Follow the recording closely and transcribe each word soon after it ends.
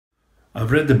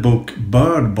I've read the book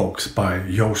Bird Box by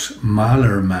Josh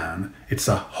Malerman. It's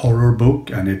a horror book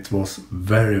and it was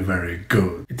very, very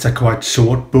good. It's a quite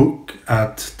short book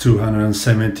at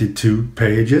 272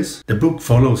 pages. The book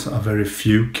follows a very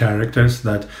few characters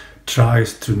that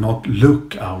tries to not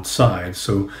look outside,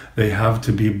 so they have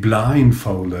to be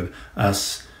blindfolded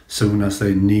as soon as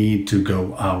they need to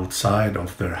go outside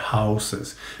of their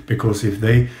houses, because if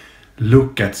they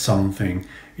look at something,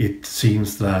 it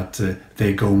seems that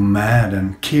they go mad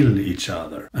and kill each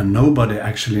other, and nobody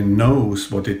actually knows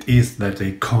what it is that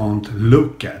they can't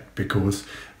look at, because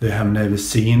they have never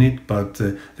seen it, but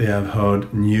they have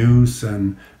heard news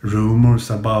and rumors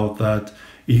about that.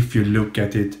 If you look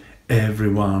at it,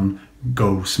 everyone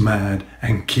goes mad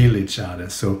and kill each other.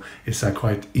 So it's a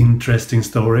quite interesting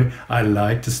story. I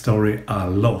like the story a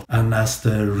lot, and as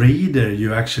the reader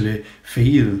you actually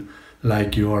feel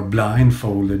like you are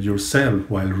blindfolded yourself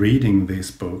while reading this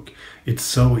book. It's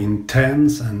so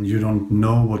intense and you don't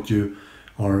know what you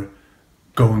are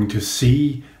going to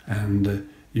see, and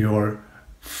you're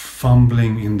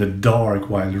fumbling in the dark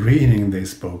while reading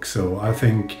this book. So I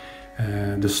think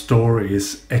the story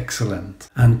is excellent.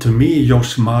 And to me,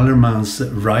 Josh Malerman's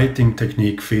writing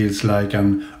technique feels like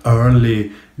an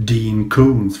early Dean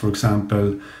Koontz. For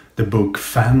example, the book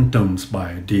Phantoms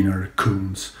by Dean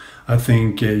Koontz. I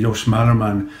think Josh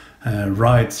Malerman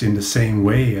writes in the same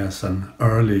way as an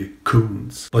early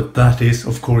Koontz. But that is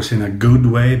of course in a good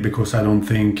way, because I don't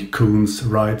think Koontz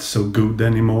writes so good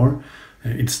anymore.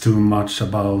 It's too much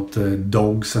about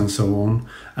dogs and so on.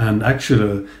 And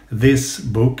actually this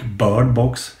book, Bird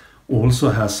Box, also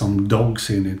has some dogs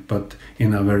in it, but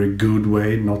in a very good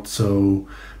way, not so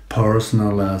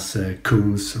personal as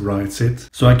Koontz writes it.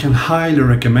 So I can highly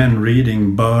recommend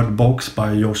reading Bird Box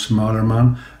by Josh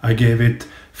Malerman. I gave it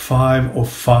 5 of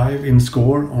 5 in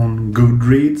score on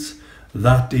Goodreads.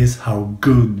 That is how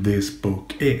good this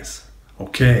book is.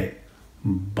 Okay,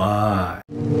 bye.